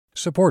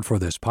Support for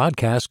this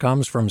podcast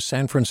comes from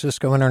San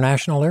Francisco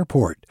International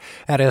Airport.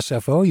 At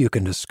SFO, you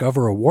can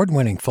discover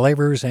award-winning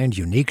flavors and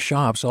unique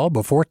shops all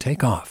before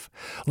takeoff.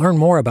 Learn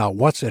more about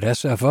what's at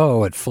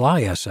SFO at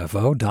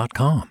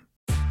flysfo.com.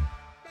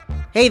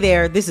 Hey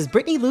there, this is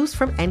Brittany Luce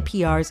from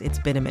NPR's It's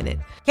Been a Minute.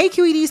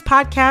 KQED's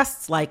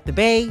podcasts like The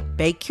Bay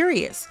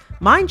Curious,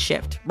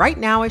 Mindshift, Right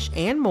Nowish,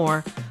 and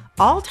more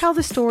all tell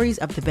the stories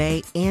of the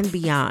Bay and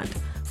beyond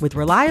with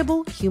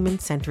reliable,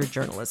 human-centered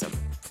journalism.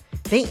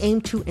 They aim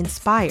to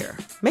inspire,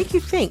 make you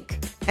think,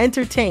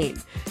 entertain,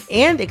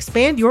 and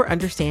expand your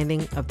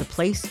understanding of the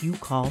place you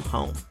call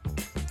home.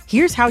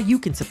 Here's how you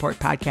can support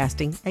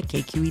podcasting at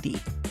KQED.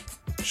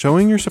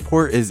 Showing your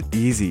support is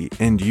easy,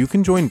 and you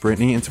can join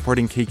Brittany in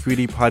supporting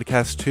KQED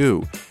Podcast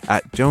too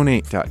at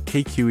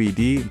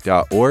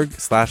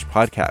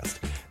donate.kqed.org/podcast.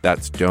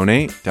 That's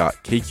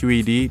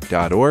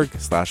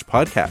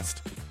donate.kqed.org/podcast.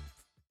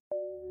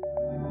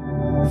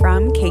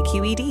 From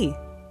KQED.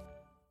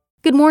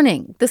 Good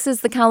morning. This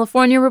is the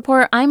California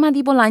Report. I'm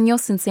Adi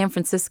Bolaños in San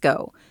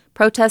Francisco.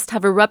 Protests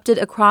have erupted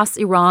across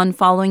Iran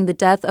following the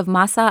death of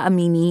Mahsa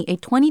Amini, a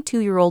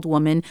 22-year-old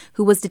woman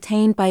who was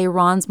detained by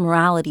Iran's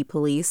morality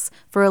police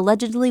for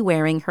allegedly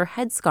wearing her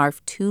headscarf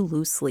too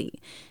loosely.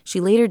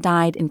 She later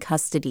died in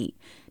custody.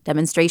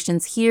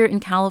 Demonstrations here in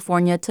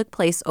California took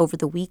place over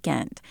the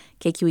weekend.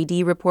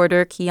 KQED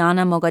reporter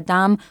Kiana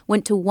Mogadam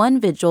went to one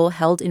vigil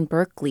held in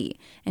Berkeley,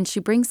 and she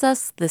brings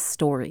us this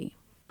story.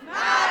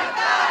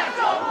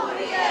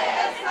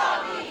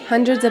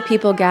 Hundreds of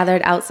people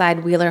gathered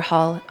outside Wheeler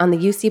Hall on the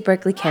UC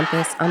Berkeley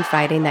campus on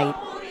Friday night.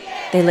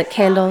 They lit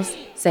candles,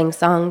 sang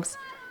songs,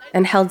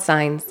 and held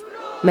signs,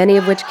 many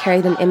of which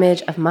carried an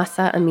image of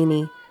Mahsa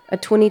Amini, a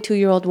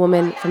 22-year-old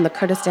woman from the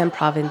Kurdistan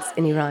province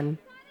in Iran.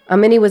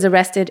 Amini was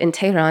arrested in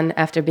Tehran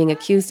after being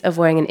accused of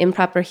wearing an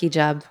improper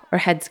hijab, or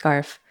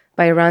headscarf,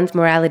 by Iran's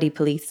morality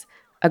police,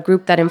 a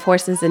group that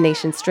enforces the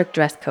nation's strict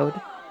dress code.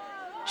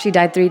 She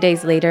died 3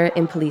 days later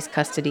in police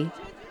custody.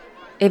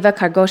 Eva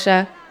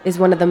Kargosha is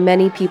one of the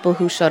many people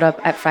who showed up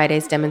at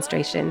Friday's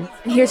demonstration.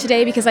 I'm here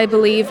today because I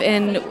believe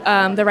in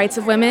the rights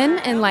of women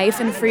and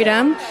life and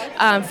freedom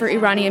for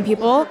Iranian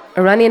people.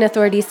 Iranian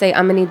authorities say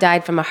Amini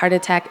died from a heart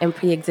attack and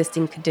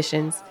pre-existing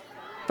conditions.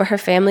 But her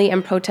family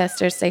and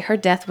protesters say her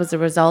death was the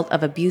result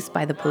of abuse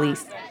by the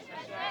police.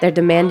 They're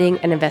demanding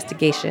an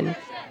investigation,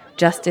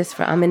 justice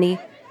for Amini,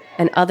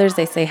 and others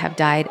they say have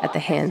died at the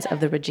hands of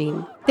the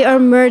regime. They are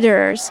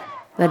murderers.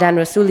 Ladan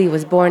Rasuli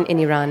was born in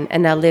Iran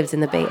and now lives in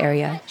the Bay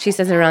Area. She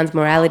says Iran's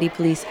morality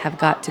police have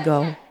got to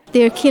go.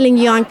 They're killing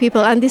young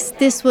people, and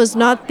this was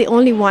not the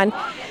only one.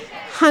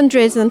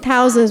 Hundreds and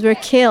thousands were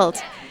killed,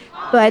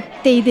 but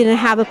they didn't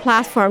have a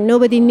platform.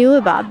 Nobody knew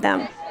about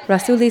them.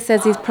 Rasuli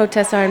says these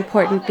protests are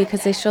important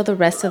because they show the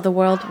rest of the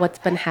world what's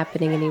been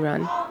happening in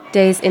Iran.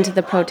 Days into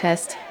the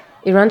protest,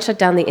 Iran shut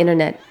down the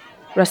internet.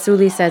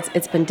 Rasuli says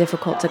it's been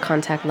difficult to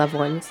contact loved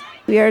ones.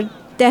 We are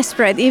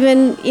desperate.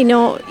 Even,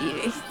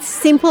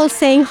 simple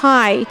saying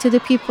hi to the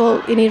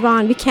people in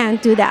Iran, we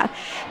can't do that.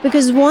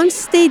 Because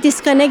once they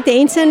disconnect the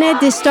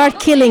internet, they start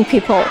killing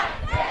people.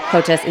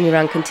 Protests in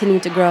Iran continue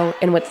to grow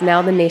in what's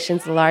now the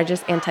nation's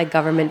largest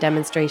anti-government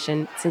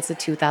demonstration since the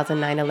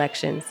 2009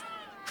 elections.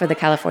 For the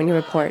California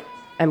Report,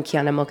 I'm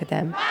Kiana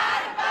Mogadam.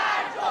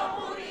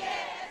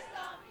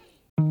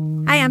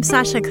 Hi, I'm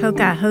Sasha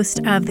Khokha,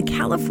 host of the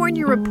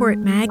California Report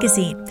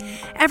magazine.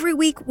 Every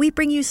week, we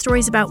bring you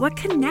stories about what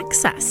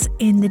connects us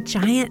in the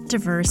giant,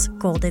 diverse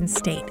Golden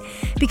State.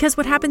 Because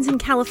what happens in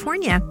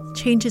California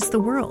changes the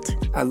world.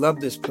 I love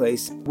this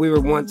place. We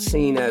were once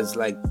seen as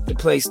like the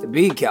place to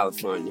be,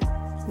 California.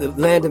 The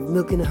land of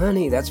milk and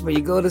honey. That's where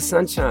you go to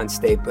Sunshine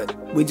State, but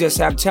we just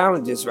have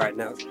challenges right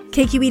now.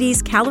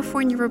 KQED's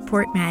California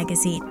Report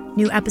magazine.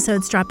 New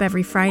episodes drop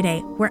every Friday,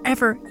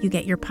 wherever you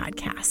get your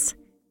podcasts.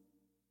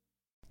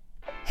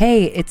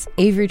 Hey, it's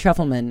Avery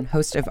Trufelman,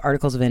 host of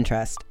Articles of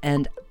Interest,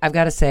 and I've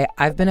got to say,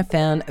 I've been a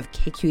fan of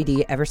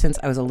KQED ever since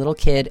I was a little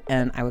kid,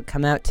 and I would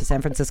come out to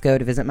San Francisco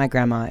to visit my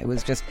grandma. It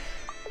was just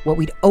what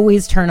we'd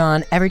always turn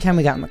on every time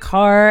we got in the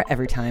car,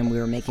 every time we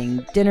were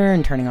making dinner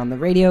and turning on the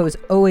radio. It was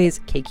always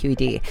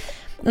KQED.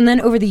 And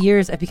then over the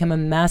years, I've become a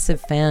massive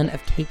fan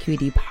of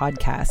KQED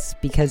podcasts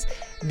because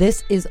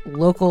this is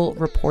local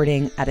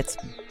reporting at its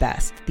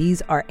best.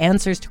 These are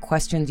answers to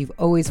questions you've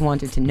always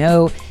wanted to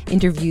know,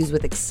 interviews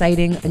with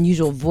exciting,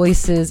 unusual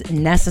voices,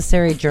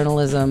 necessary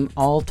journalism,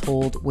 all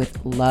told with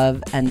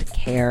love and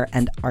care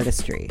and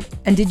artistry.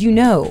 And did you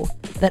know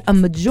that a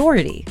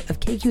majority of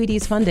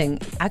KQED's funding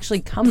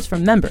actually comes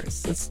from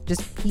members? It's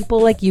just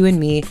people like you and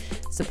me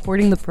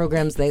supporting the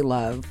programs they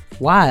love,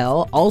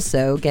 while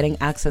also getting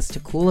access to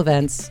cool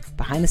events,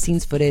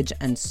 behind-the-scenes footage,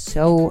 and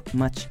so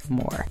much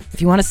more.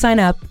 If you want to sign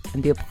up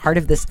and be a part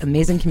of this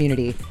amazing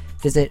community,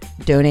 visit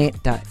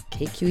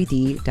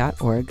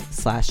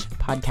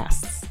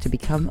donate.kqed.org/podcasts to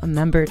become a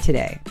member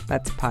today.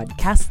 That's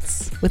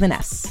podcasts with an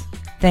S.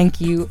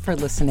 Thank you for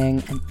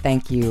listening, and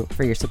thank you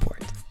for your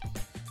support.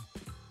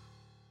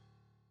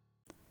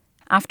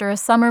 After a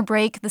summer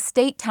break, the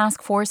state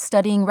task force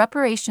studying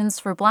reparations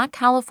for Black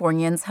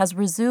Californians has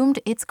resumed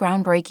its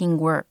groundbreaking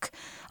work.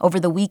 Over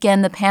the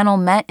weekend, the panel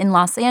met in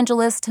Los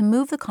Angeles to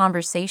move the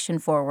conversation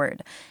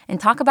forward and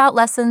talk about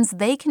lessons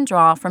they can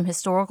draw from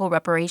historical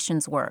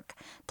reparations work,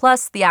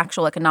 plus the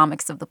actual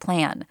economics of the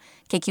plan.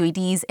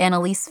 KQED's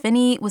Annalise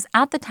Finney was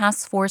at the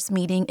task force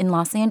meeting in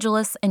Los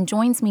Angeles and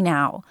joins me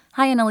now.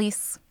 Hi,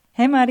 Annalise.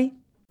 Hey, Maddie.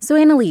 So,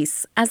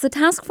 Annalise, as the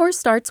task force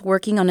starts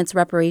working on its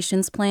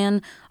reparations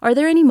plan, are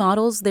there any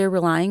models they're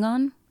relying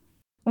on?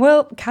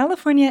 Well,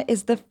 California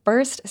is the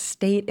first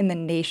state in the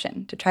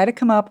nation to try to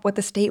come up with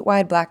a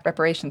statewide Black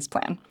reparations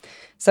plan.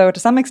 So, to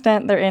some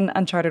extent, they're in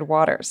uncharted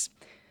waters.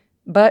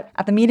 But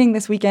at the meeting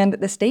this weekend,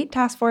 the state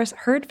task force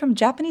heard from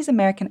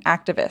Japanese-American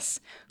activists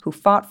who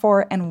fought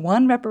for and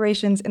won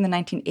reparations in the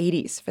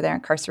 1980s for their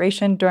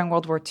incarceration during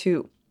World War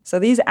II. So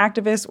these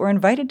activists were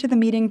invited to the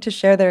meeting to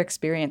share their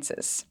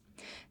experiences.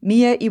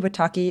 Mia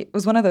Iwataki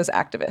was one of those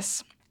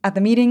activists. At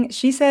the meeting,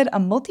 she said a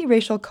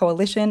multiracial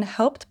coalition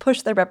helped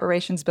push the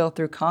reparations bill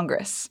through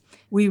Congress.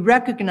 We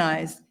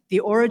recognize the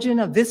origin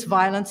of this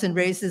violence and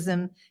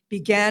racism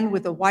began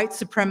with the white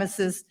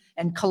supremacist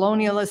and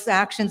colonialist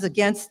actions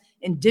against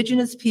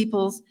indigenous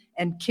peoples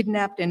and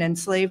kidnapped and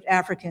enslaved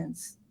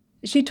Africans.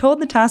 She told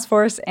the task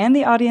force and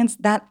the audience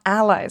that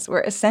allies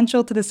were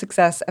essential to the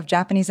success of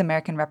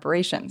Japanese-American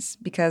reparations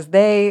because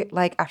they,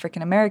 like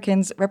African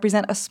Americans,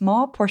 represent a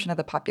small portion of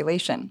the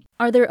population.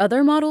 Are there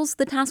other models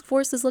the task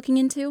force is looking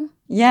into?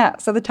 Yeah,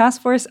 so the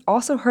task force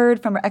also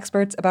heard from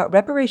experts about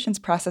reparations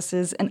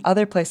processes in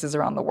other places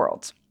around the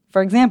world.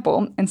 For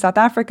example, in South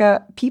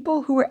Africa,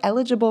 people who were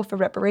eligible for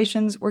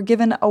reparations were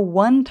given a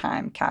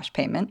one-time cash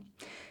payment.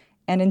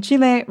 And in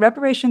Chile,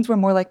 reparations were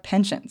more like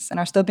pensions and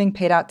are still being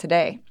paid out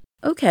today.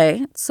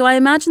 Okay, so I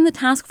imagine the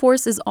task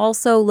force is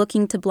also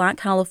looking to Black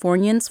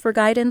Californians for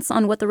guidance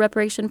on what the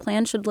reparation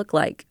plan should look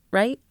like,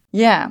 right?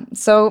 Yeah,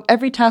 so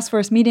every task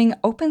force meeting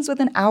opens with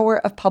an hour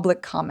of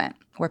public comment,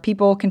 where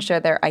people can share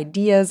their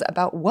ideas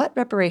about what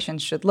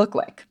reparations should look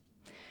like.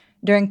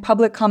 During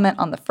public comment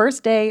on the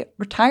first day,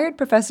 retired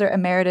Professor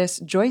Emeritus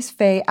Joyce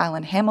Faye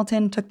Allen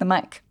Hamilton took the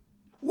mic.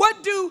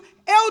 What do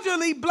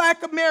elderly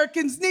Black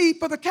Americans need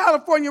for the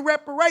California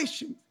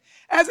reparations?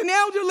 As an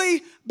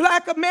elderly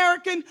Black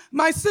American,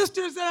 my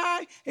sisters and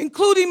I,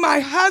 including my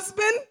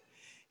husband,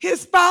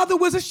 his father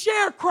was a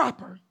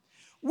sharecropper.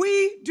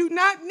 We do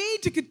not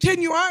need to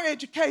continue our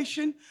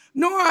education,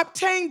 nor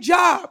obtain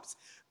jobs,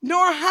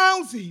 nor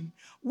housing.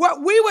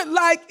 What we would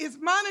like is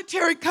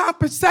monetary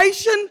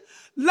compensation,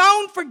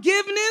 loan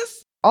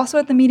forgiveness. Also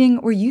at the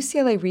meeting were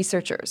UCLA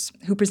researchers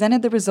who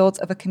presented the results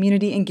of a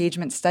community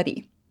engagement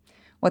study.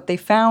 What they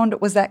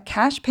found was that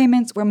cash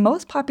payments were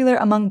most popular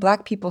among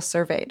Black people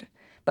surveyed.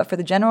 But for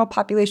the general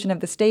population of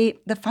the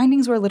state, the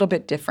findings were a little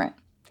bit different.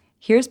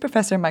 Here's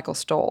Professor Michael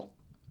Stoll.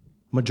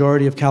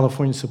 Majority of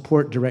Californians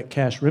support direct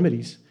cash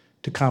remedies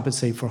to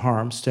compensate for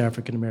harms to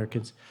African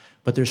Americans,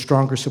 but there's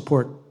stronger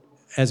support,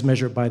 as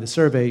measured by the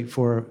survey,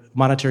 for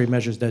monetary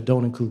measures that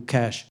don't include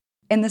cash.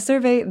 In the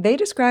survey, they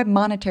describe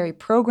monetary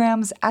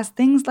programs as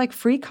things like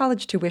free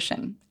college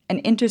tuition and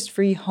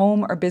interest-free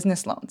home or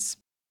business loans.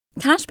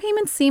 Cash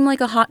payments seem like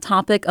a hot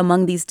topic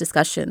among these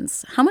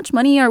discussions. How much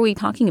money are we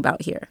talking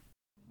about here?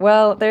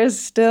 Well, there's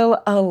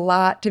still a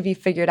lot to be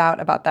figured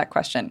out about that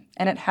question,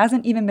 and it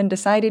hasn't even been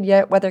decided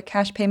yet whether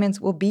cash payments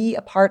will be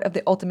a part of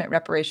the ultimate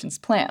reparations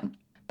plan.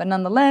 But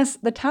nonetheless,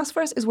 the task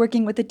force is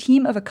working with a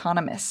team of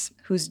economists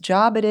whose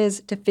job it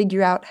is to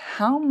figure out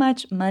how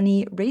much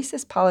money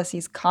racist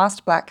policies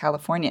cost Black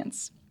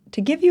Californians.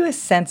 To give you a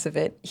sense of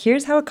it,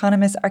 here's how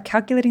economists are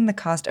calculating the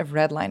cost of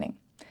redlining.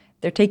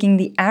 They're taking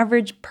the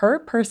average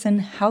per-person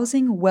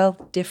housing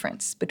wealth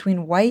difference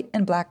between white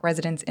and Black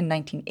residents in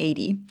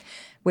 1980,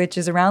 which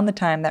is around the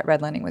time that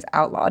redlining was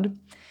outlawed,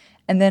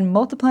 and then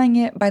multiplying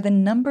it by the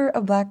number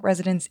of Black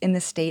residents in the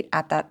state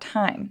at that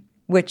time,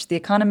 which the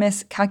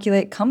economists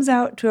calculate comes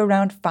out to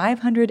around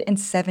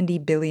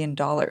 $570 billion.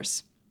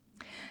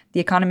 The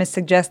economists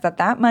suggest that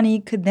that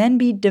money could then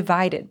be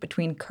divided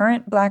between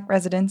current Black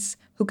residents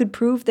who could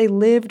prove they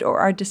lived or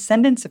are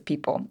descendants of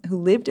people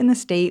who lived in the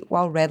state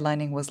while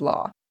redlining was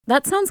law.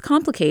 That sounds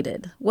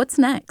complicated. What's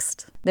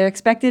next? They're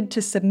expected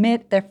to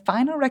submit their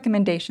final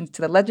recommendations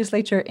to the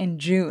legislature in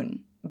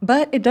June.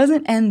 But it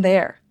doesn't end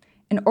there.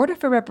 In order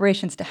for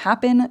reparations to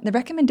happen, the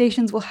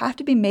recommendations will have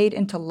to be made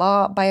into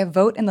law by a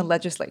vote in the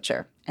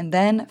legislature and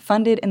then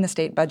funded in the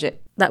state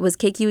budget. That was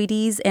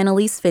KQED's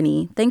Annalise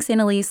Finney. Thanks,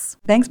 Annalise.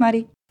 Thanks,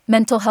 Maddie.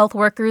 Mental health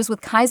workers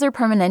with Kaiser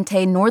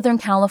Permanente Northern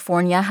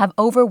California have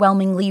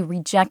overwhelmingly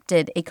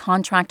rejected a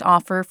contract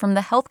offer from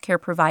the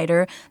healthcare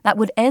provider that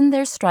would end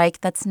their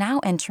strike that's now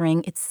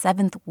entering its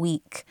 7th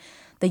week.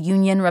 The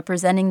union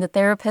representing the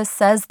therapists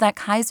says that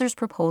Kaiser's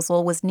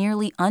proposal was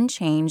nearly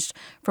unchanged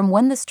from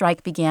when the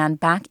strike began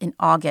back in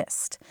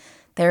August.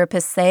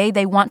 Therapists say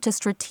they want to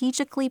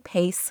strategically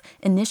pace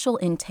initial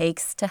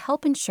intakes to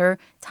help ensure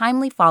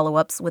timely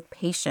follow-ups with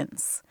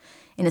patients.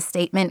 In a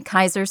statement,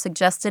 Kaiser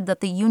suggested that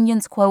the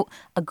union's, quote,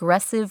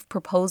 aggressive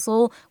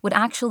proposal would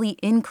actually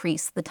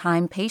increase the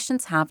time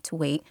patients have to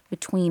wait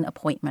between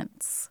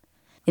appointments.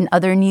 In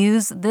other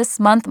news, this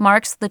month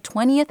marks the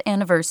 20th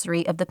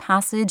anniversary of the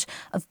passage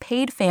of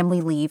paid family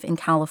leave in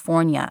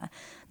California,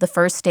 the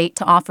first state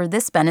to offer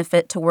this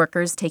benefit to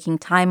workers taking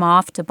time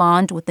off to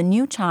bond with a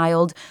new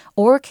child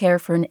or care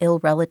for an ill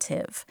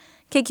relative.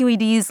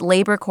 KQED's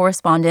labor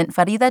correspondent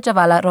Farida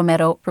Jhabvala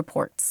Romero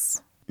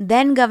reports.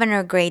 Then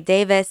Governor Gray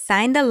Davis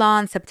signed the law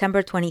on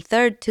September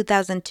 23,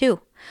 2002.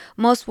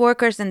 Most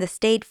workers in the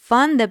state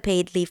fund the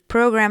paid leave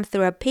program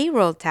through a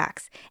payroll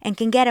tax and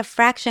can get a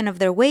fraction of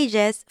their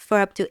wages for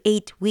up to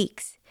 8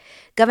 weeks.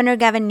 Governor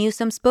Gavin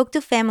Newsom spoke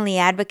to family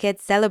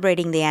advocates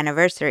celebrating the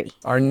anniversary.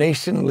 Our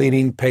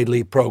nation-leading paid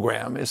leave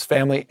program is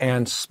family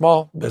and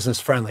small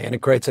business friendly, and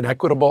it creates an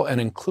equitable and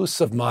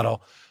inclusive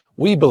model,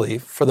 we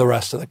believe, for the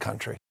rest of the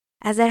country.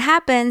 As it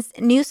happens,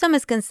 Newsom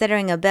is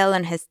considering a bill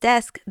on his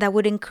desk that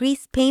would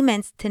increase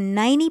payments to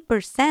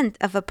 90%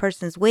 of a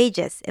person's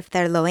wages if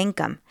they're low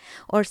income,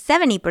 or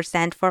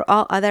 70% for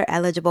all other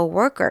eligible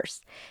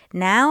workers.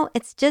 Now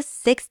it's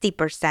just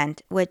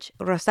 60%, which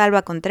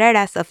Rosalba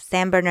Contreras of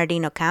San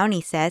Bernardino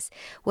County says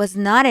was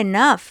not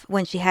enough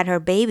when she had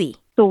her baby.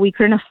 So we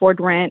couldn't afford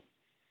rent,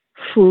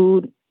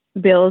 food,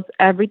 bills,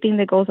 everything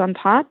that goes on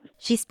top.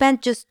 She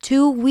spent just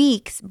 2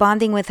 weeks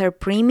bonding with her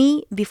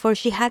preemie before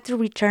she had to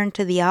return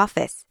to the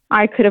office.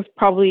 I could have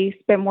probably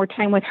spent more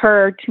time with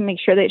her to make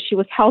sure that she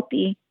was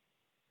healthy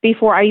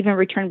before I even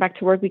returned back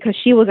to work because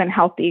she wasn't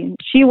healthy.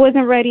 She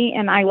wasn't ready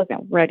and I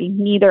wasn't ready.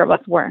 Neither of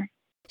us were.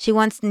 She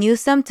wants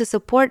Newsom to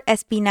support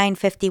SB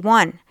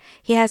 951.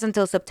 He has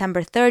until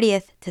September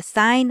 30th to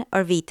sign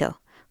or veto.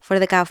 For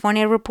the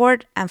California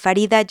Report, I'm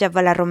Farida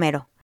Jhabvala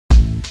Romero.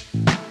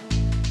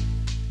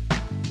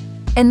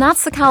 And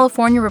that's the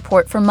California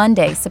Report for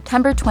Monday,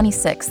 September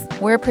 26th.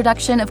 We're a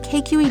production of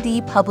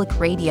KQED Public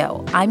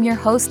Radio. I'm your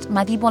host,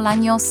 Madi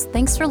Bolaños.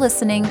 Thanks for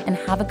listening and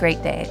have a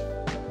great day.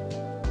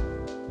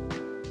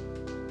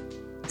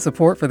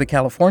 Support for the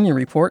California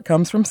Report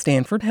comes from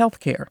Stanford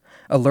Healthcare,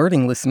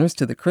 alerting listeners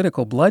to the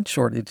critical blood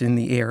shortage in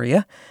the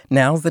area.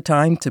 Now's the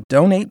time to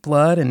donate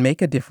blood and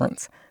make a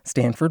difference.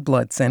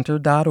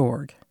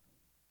 StanfordBloodCenter.org.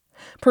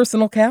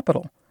 Personal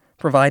Capital,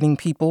 providing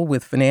people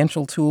with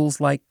financial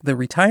tools like the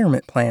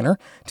Retirement Planner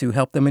to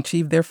help them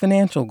achieve their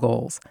financial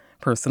goals.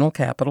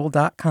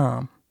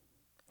 PersonalCapital.com.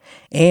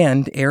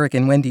 And Eric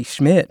and Wendy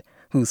Schmidt,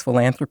 whose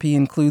philanthropy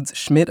includes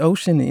Schmidt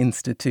Ocean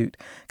Institute.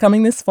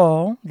 Coming this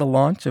fall, the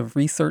launch of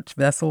research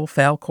vessel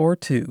Falkor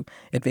 2,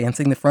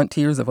 advancing the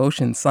frontiers of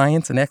ocean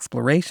science and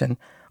exploration,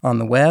 on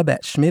the web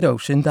at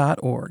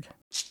schmidtocean.org.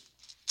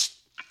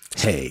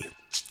 Hey,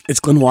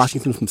 it's Glenn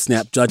Washington from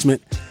Snap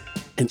Judgment.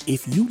 And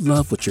if you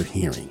love what you're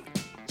hearing,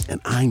 and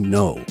I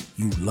know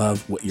you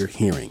love what you're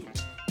hearing,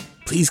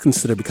 please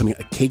consider becoming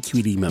a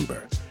KQED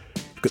member.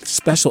 You get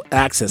special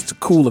access to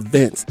cool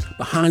events,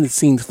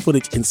 behind-the-scenes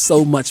footage, and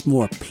so much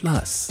more.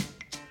 Plus,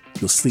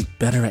 you'll sleep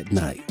better at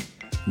night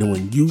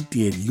knowing you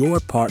did your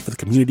part for the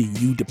community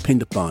you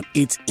depend upon.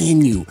 It's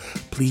in you.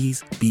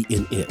 Please be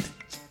in it.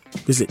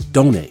 Visit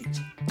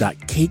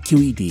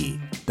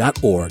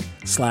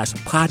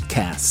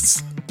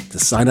donate.kqed.org/podcasts to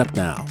sign up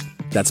now.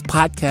 That's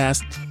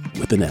podcast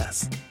with an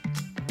S.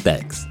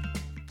 Thanks.